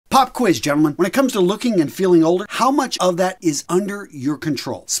Pop quiz, gentlemen. When it comes to looking and feeling older, how much of that is under your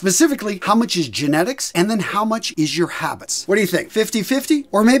control? Specifically, how much is genetics, and then how much is your habits? What do you think? 50-50?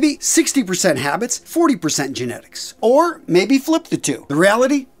 Or maybe 60% habits, 40% genetics? Or maybe flip the two. The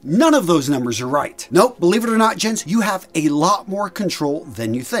reality? None of those numbers are right. Nope, believe it or not, gents, you have a lot more control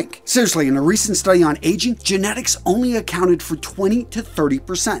than you think. Seriously, in a recent study on aging, genetics only accounted for 20 to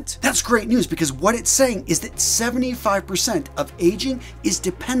 30%. That's great news because what it's saying is that 75% of aging is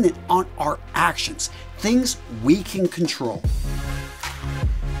dependent on our actions, things we can control.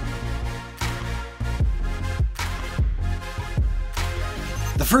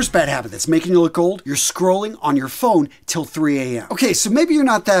 The first bad habit that's making you look old, you're scrolling on your phone till 3 a.m. Okay, so maybe you're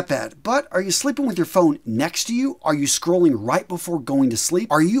not that bad, but are you sleeping with your phone next to you? Are you scrolling right before going to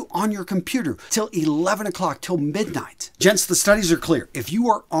sleep? Are you on your computer till 11 o'clock, till midnight? Gents, the studies are clear. If you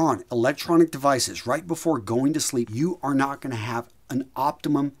are on electronic devices right before going to sleep, you are not going to have an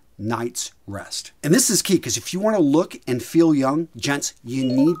optimum night's rest. And this is key because if you want to look and feel young, gents, you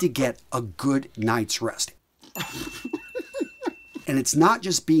need to get a good night's rest. And it's not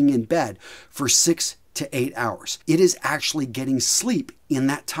just being in bed for 6 to 8 hours. It is actually getting sleep in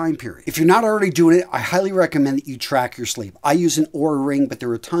that time period. If you're not already doing it, I highly recommend that you track your sleep. I use an Oura Ring, but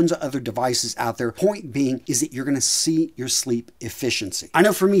there are tons of other devices out there. Point being is that you're gonna see your sleep efficiency. I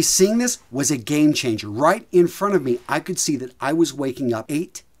know for me, seeing this was a game changer. Right in front of me, I could see that I was waking up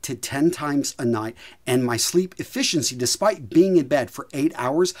 8 to 10 times a night, and my sleep efficiency, despite being in bed for 8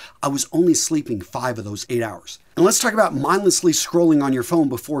 hours, I was only sleeping 5 of those 8 hours. And let's talk about mindlessly scrolling on your phone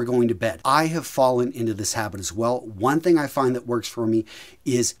before going to bed. I have fallen into this habit as well. One thing I find that works for me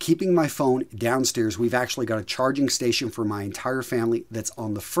is keeping my phone downstairs. We've actually got a charging station for my entire family that's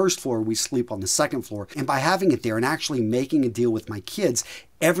on the first floor. We sleep on the second floor. And by having it there and actually making a deal with my kids,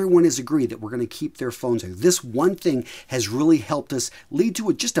 everyone has agreed that we're going to keep their phones there. This one thing has really helped us lead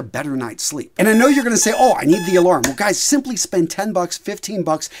to just a better night's sleep. And I know you're going to say, oh, I need the alarm. Well, guys, simply spend 10 bucks, 15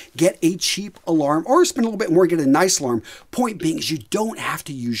 bucks, get a cheap alarm, or spend a little bit more, get a nice alarm. Point being is you don't have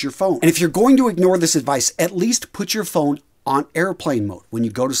to use your phone. And if you're going to ignore this advice, at least put your phone on airplane mode when you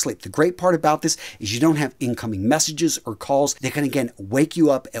go to sleep. The great part about this is you don't have incoming messages or calls that can again wake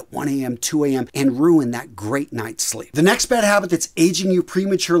you up at 1 a.m., 2 a.m. and ruin that great night's sleep. The next bad habit that's aging you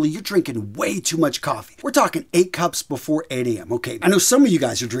prematurely, you're drinking way too much coffee. We're talking 8 cups before 8 a.m. Okay, I know some of you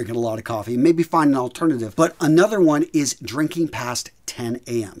guys are drinking a lot of coffee and maybe find an alternative, but another one is drinking past 10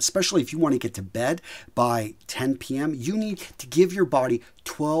 a.m. Especially if you want to get to bed by 10 p.m., you need to give your body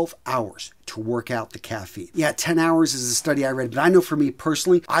 12 hours to work out the caffeine. Yeah, 10 hours is a study I read, but I know for me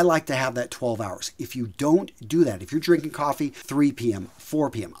personally, I like to have that 12 hours. If you don't do that, if you're drinking coffee 3 p.m., 4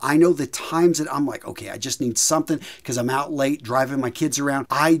 p.m., I know the times that I'm like, okay, I just need something because I'm out late driving my kids around.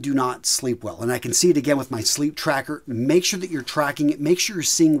 I do not sleep well. And I can see it again with my sleep tracker. Make sure that you're tracking it. Make sure you're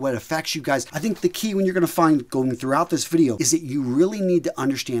seeing what affects you guys. I think the key when you're going to find going throughout this video is that you really need to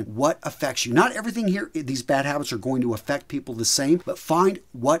understand what affects you. Not everything here, these bad habits are going to affect people the same, but find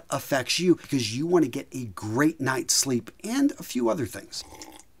what affects you because you want to get a great night's sleep and a few other things.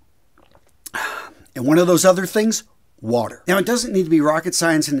 And one of those other things, water. Now, it doesn't need to be rocket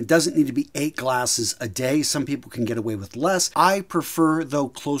science and it doesn't need to be 8 glasses a day. Some people can get away with less. I prefer, though,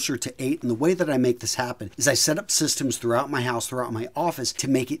 closer to 8. And the way that I make this happen is I set up systems throughout my house, throughout my office to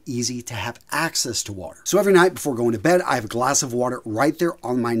make it easy to have access to water. So every night before going to bed, I have a glass of water right there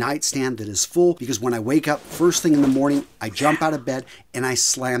on my nightstand that is full because when I wake up first thing in the morning, I jump out of bed and I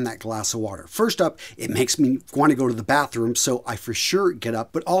slam that glass of water. First up, it makes me want to go to the bathroom, so I for sure get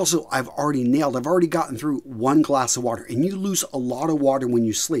up, but also I've already gotten through 1 glass of water. And you lose a lot of water when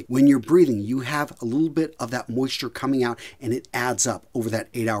you sleep. When you're breathing, you have a little bit of that moisture coming out and it adds up over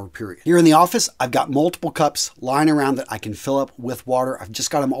that 8-hour period. Here in the office, I've got multiple cups lying around that I can fill up with water. I've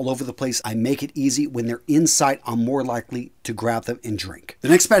just got them all over the place. I make it easy. When they're in sight, I'm more likely to grab them and drink. The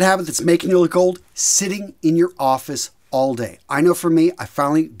next bad habit that's making you look old, sitting in your office all day. I know for me, I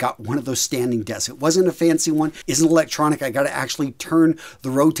finally got one of those standing desks. It wasn't a fancy one, isn't electronic. I got to actually turn the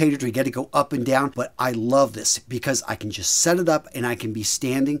rotator to get it go up and down, but I love this because I can just set it up and I can be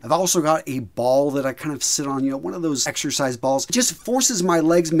standing. I've also got a ball that I kind of sit on, one of those exercise balls. It just forces my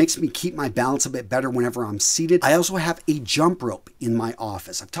legs, makes me keep my balance a bit better whenever I'm seated. I also have a jump rope in my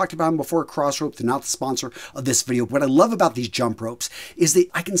office. I've talked about them before, Cross Rope. They're not the sponsor of this video. What I love about these jump ropes is that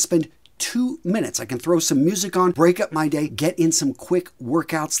I can spend 2 minutes. I can throw some music on, break up my day, get in some quick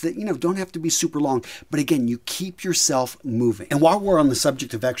workouts that, don't have to be super long. But again, you keep yourself moving. And while we're on the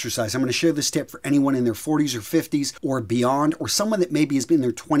subject of exercise, I'm going to share this tip for anyone in their 40s or 50s or beyond, or someone that maybe has been in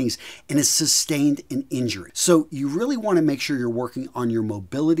their 20s and has sustained an injury. So you really want to make sure you're working on your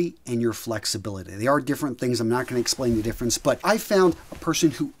mobility and your flexibility. They are different things. I'm not going to explain the difference, but I found a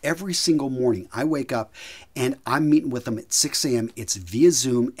person who every single morning I wake up and I'm meeting with them at 6 a.m. It's via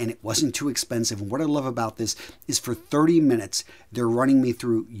Zoom and it wasn't too expensive. And what I love about this is for 30 minutes, they're running me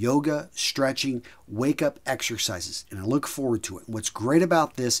through yoga, stretching, wake up exercises, and I look forward to it. What's great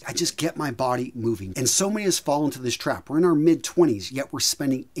about this, I just get my body moving. And so many of us fall into this trap. We're in our mid-20s, yet we're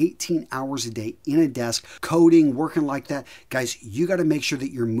spending 18 hours a day in a desk, coding, working like that. Guys, you got to make sure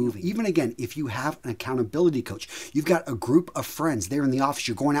that you're moving. Even again, if you have an accountability coach, you've got a group of friends there in the office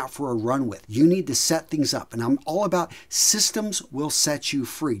you're going out for a run with, you need to set things up. And I'm all about systems will set you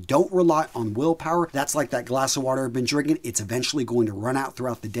free. Don't rely on willpower. That's like that glass of water I've been drinking. It's eventually going to run out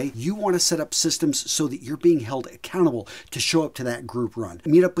throughout the day. You want to set up systems so that you're being held accountable to show up to that group run.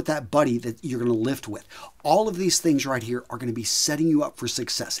 Meet up with that buddy that you're going to lift with. All of these things right here are going to be setting you up for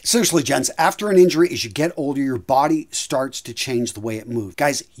success. Seriously, gents, after an injury, as you get older, your body starts to change the way it moves.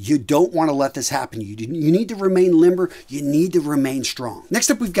 Guys, you don't want to let this happen. You need to remain limber. You need to remain strong.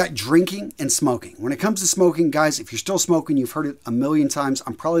 Next up, we've got drinking and smoking. When it comes to smoking, guys, if you're still smoking, you've heard it a million times.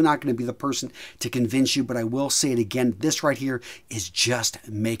 I'm probably not going to be the person to convince you, but I will say it again. This right here is just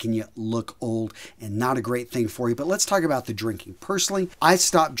making you look old and not a great thing for you. But let's talk about the drinking. Personally, I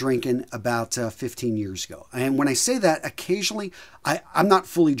stopped drinking about 15 years ago. And when I say that, occasionally, I'm not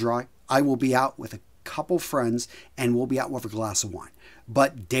fully dry. I will be out with a couple friends and we'll be out with a glass of wine.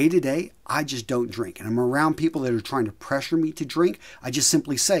 But day to day, I just don't drink. And I'm around people that are trying to pressure me to drink. I just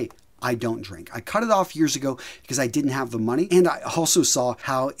simply say, I don't drink. I cut it off years ago because I didn't have the money. And I also saw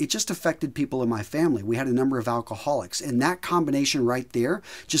how it just affected people in my family. We had a number of alcoholics. And that combination right there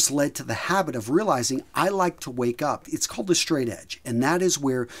just led to the habit of realizing I like to wake up. It's called the straight edge. And that is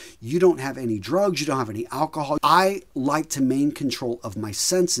where you don't have any drugs, you don't have any alcohol. I like to maintain control of my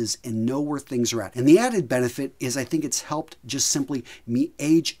senses and know where things are at. And the added benefit is I think it's helped just simply me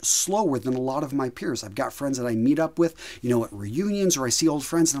age slower than a lot of my peers. I've got friends that I meet up with, at reunions, or I see old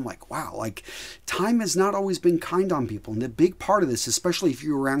friends and I'm like, wow, like time has not always been kind on people. And the big part of this, especially if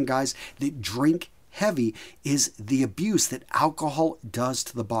you're around guys that drink heavy, is the abuse that alcohol does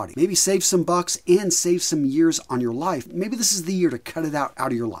to the body. Maybe save some bucks and save some years on your life. Maybe this is the year to cut it out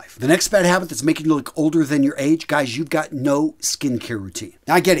of your life. The next bad habit that's making you look older than your age, guys, you've got no skincare routine.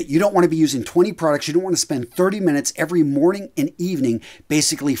 Now I get it. You don't want to be using 20 products. You don't want to spend 30 minutes every morning and evening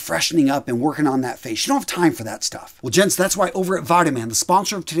basically freshening up and working on that face. You don't have time for that stuff. Well, gents, that's why over at Vitaman, the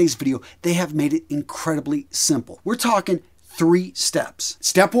sponsor of today's video, they have made it incredibly simple. We're talking 3 steps.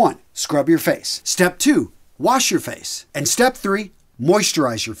 Step 1, scrub your face. Step 2, wash your face. And step 3,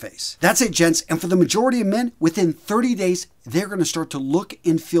 moisturize your face. That's it, gents. And for the majority of men, within 30 days, they're going to start to look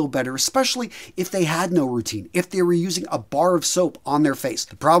and feel better, especially if they had no routine, if they were using a bar of soap on their face.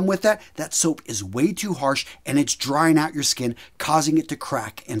 The problem with that soap is way too harsh and it's drying out your skin, causing it to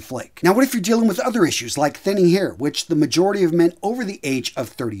crack and flake. Now, what if you're dealing with other issues like thinning hair, which the majority of men over the age of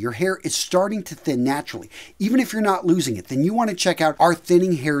 30, your hair is starting to thin naturally. Even if you're not losing it, then you want to check out our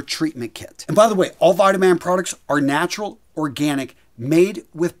thinning hair treatment kit. And by the way, all Vitaman products are natural, organic, made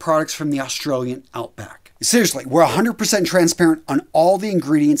with products from the Australian outback. Seriously, we're 100% transparent on all the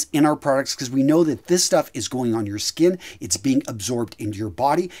ingredients in our products because we know that this stuff is going on your skin, it's being absorbed into your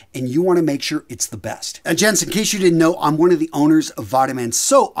body, and you want to make sure it's the best. Now, gents, in case you didn't know, I'm one of the owners of Vitaman,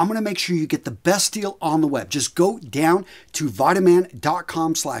 so I'm going to make sure you get the best deal on the web. Just go down to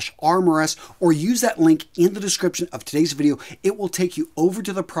vitaman.com/RMRS or use that link in the description of today's video. It will take you over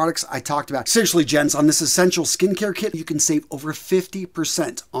to the products I talked about. Seriously, gents, on this essential skincare kit, you can save over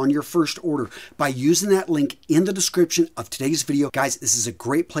 50% on your first order by using that link in the description of today's video. Guys, this is a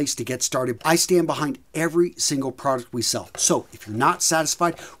great place to get started. I stand behind every single product we sell. So if you're not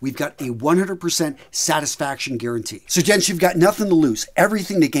satisfied, we've got a 100% satisfaction guarantee. So gents, you've got nothing to lose,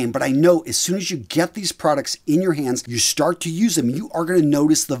 everything to gain. But I know as soon as you get these products in your hands, you start to use them, you are going to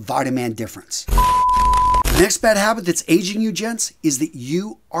notice the Vitaman difference. The next bad habit that's aging you, gents, is that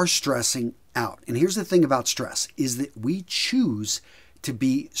you are stressing out. And here's the thing about stress, is that we choose to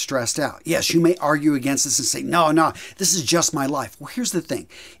be stressed out. Yes, you may argue against this and say, no, this is just my life. Well, here's the thing,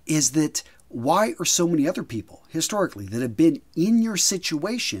 is that why are so many other people historically that have been in your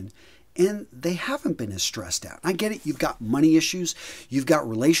situation and they haven't been as stressed out. I get it. You've got money issues. You've got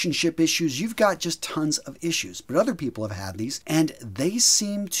relationship issues. You've got just tons of issues. But other people have had these, and they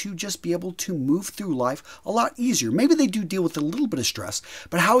seem to just be able to move through life a lot easier. Maybe they do deal with a little bit of stress,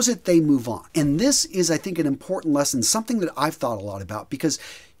 but how is it they move on? And this is, I think, an important lesson, something that I've thought a lot about, because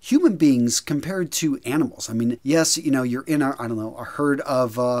human beings compared to animals. I mean, yes, you're in a herd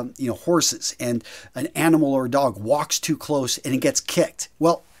of, horses, and an animal or a dog walks too close and it gets kicked.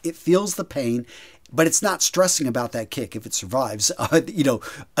 Well, it feels the pain, but it's not stressing about that kick if it survives,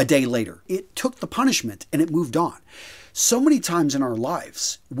 a day later. It took the punishment and it moved on. So many times in our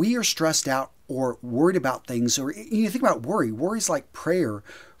lives, we are stressed out or worried about things, or you think about worry. Worry is like prayer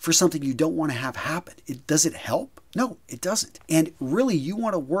for something you don't want to have happen. Does it help? No, it doesn't. And really, you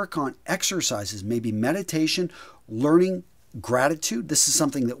want to work on exercises, maybe meditation, learning gratitude. This is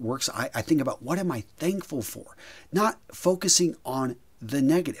something that works. I think about, what am I thankful for? Not focusing on the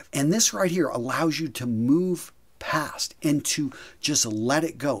negative. And this right here allows you to move past and to just let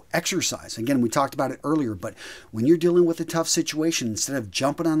it go. Exercise. Again, we talked about it earlier, but when you're dealing with a tough situation, instead of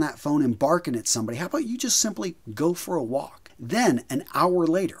jumping on that phone and barking at somebody, how about you just simply go for a walk? Then an hour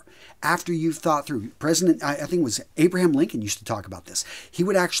later, after you've thought through, I think it was Abraham Lincoln used to talk about this. He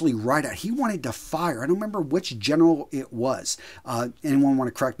would actually write out, he wanted to fire, I don't remember which general it was. Anyone want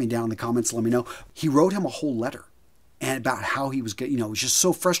to correct me down in the comments, let me know. He wrote him a whole letter, and about how he was getting, it was just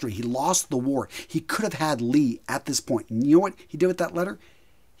so frustrated. He lost the war. He could have had Lee at this point. And you know what he did with that letter?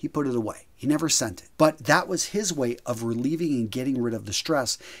 He put it away. He never sent it. But that was his way of relieving and getting rid of the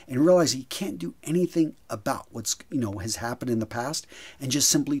stress, and realize he can't do anything about what's, has happened in the past, and just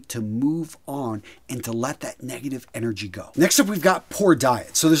simply to move on and to let that negative energy go. Next up, we've got poor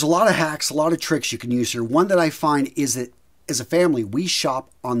diet. So there's a lot of hacks, a lot of tricks you can use here. One that I find is that as a family, we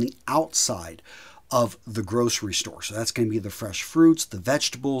shop on the outside of the grocery store. So that's going to be the fresh fruits, the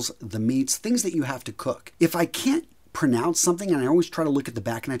vegetables, the meats, things that you have to cook. If I can't pronounce something, and I always try to look at the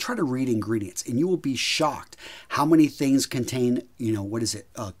back and I try to read ingredients, and you will be shocked how many things contain,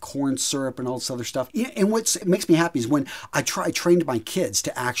 corn syrup and all this other stuff. And what makes me happy is when I trained my kids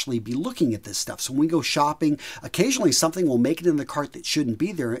to actually be looking at this stuff. So when we go shopping, occasionally something will make it in the cart that shouldn't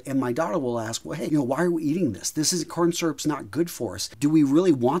be there, and my daughter will ask, well, hey, why are we eating this? Corn syrup's not good for us. Do we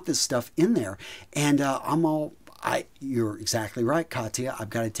really want this stuff in there? And you're exactly right, Katya. I've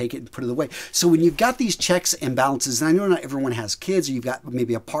got to take it and put it away. So when you've got these checks and balances, and I know not everyone has kids, or you've got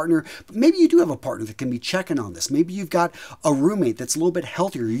maybe a partner, but maybe you do have a partner that can be checking on this. Maybe you've got a roommate that's a little bit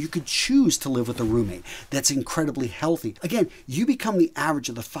healthier. You could choose to live with a roommate that's incredibly healthy. Again, you become the average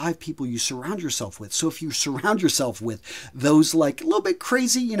of the 5 people you surround yourself with. So if you surround yourself with those like a little bit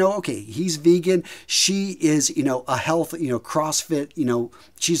crazy, okay, he's vegan, she is, a health, CrossFit,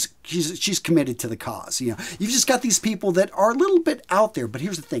 she's committed to the cause. You've just got these people that are a little bit out there, but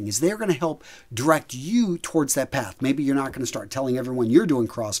here's the thing, is they're going to help direct you towards that path. Maybe you're not going to start telling everyone you're doing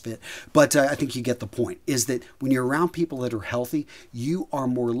CrossFit, but I think you get the point, is that when you're around people that are healthy, you are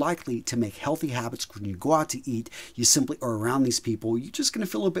more likely to make healthy habits. When you go out to eat, you simply are around these people, you're just going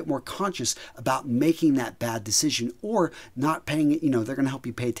to feel a little bit more conscious about making that bad decision, or not paying it. They're going to help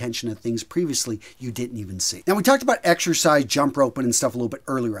you pay attention to things previously you didn't even see. Now, we talked about exercise, jump roping and stuff a little bit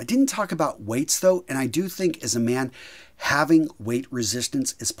earlier. I didn't talk about weights though, and I do think as a man, having weight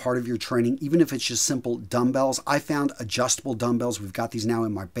resistance is part of your training, even if it's just simple dumbbells. I found adjustable dumbbells. We've got these now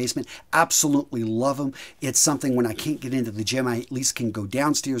in my basement. Absolutely love them. It's something when I can't get into the gym, I at least can go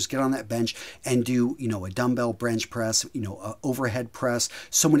downstairs, get on that bench and do, a dumbbell bench press, a overhead press,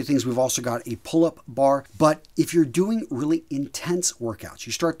 so many things. We've also got a pull-up bar. But if you're doing really intense workouts,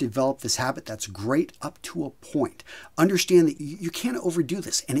 you start to develop this habit, that's great up to a point. Understand that you can't overdo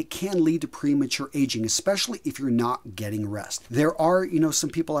this, and it can lead to premature aging, especially if you're not getting rest. There are, some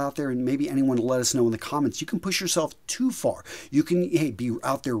people out there, and maybe anyone will let us know in the comments, you can push yourself too far. You can be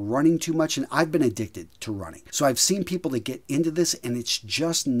out there running too much, and I've been addicted to running. So I've seen people that get into this, and it's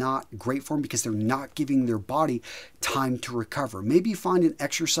just not great for them because they're not giving their body time to recover. Maybe you find an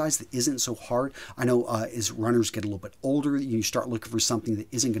exercise that isn't so hard. I know as runners get a little bit older, you start looking for something that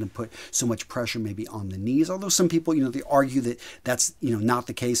isn't going to put so much pressure maybe on the knees, although some people, they argue that that's, not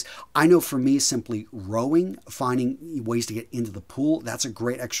the case. I know for me, simply rowing, finding ways to get into the pool, that's a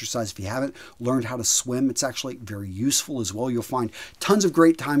great exercise. If you haven't learned how to swim, it's actually very useful as well. You'll find tons of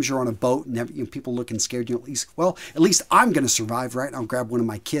great times you're on a boat and people looking scared, at least I'm going to survive, right? I'll grab one of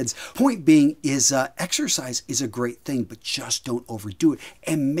my kids. Point being is exercise is a great thing, but just don't overdo it,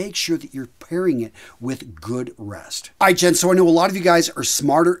 and make sure that you're pairing it with good rest. All right, Jen, so I know a lot of you guys are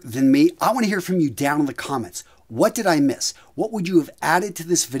smarter than me. I want to hear from you down in the comments. What did I miss? What would you have added to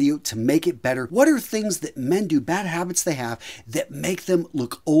this video to make it better? What are things that men do, bad habits they have, that make them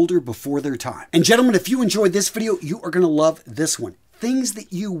look older before their time? And gentlemen, if you enjoyed this video, you are going to love this one. Things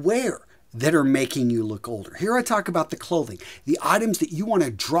that you wear that are making you look older. Here I talk about the clothing, the items that you want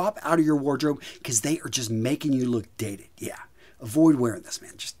to drop out of your wardrobe because they are just making you look dated. Yeah, avoid wearing this,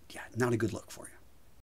 man. Just, yeah, not a good look for you.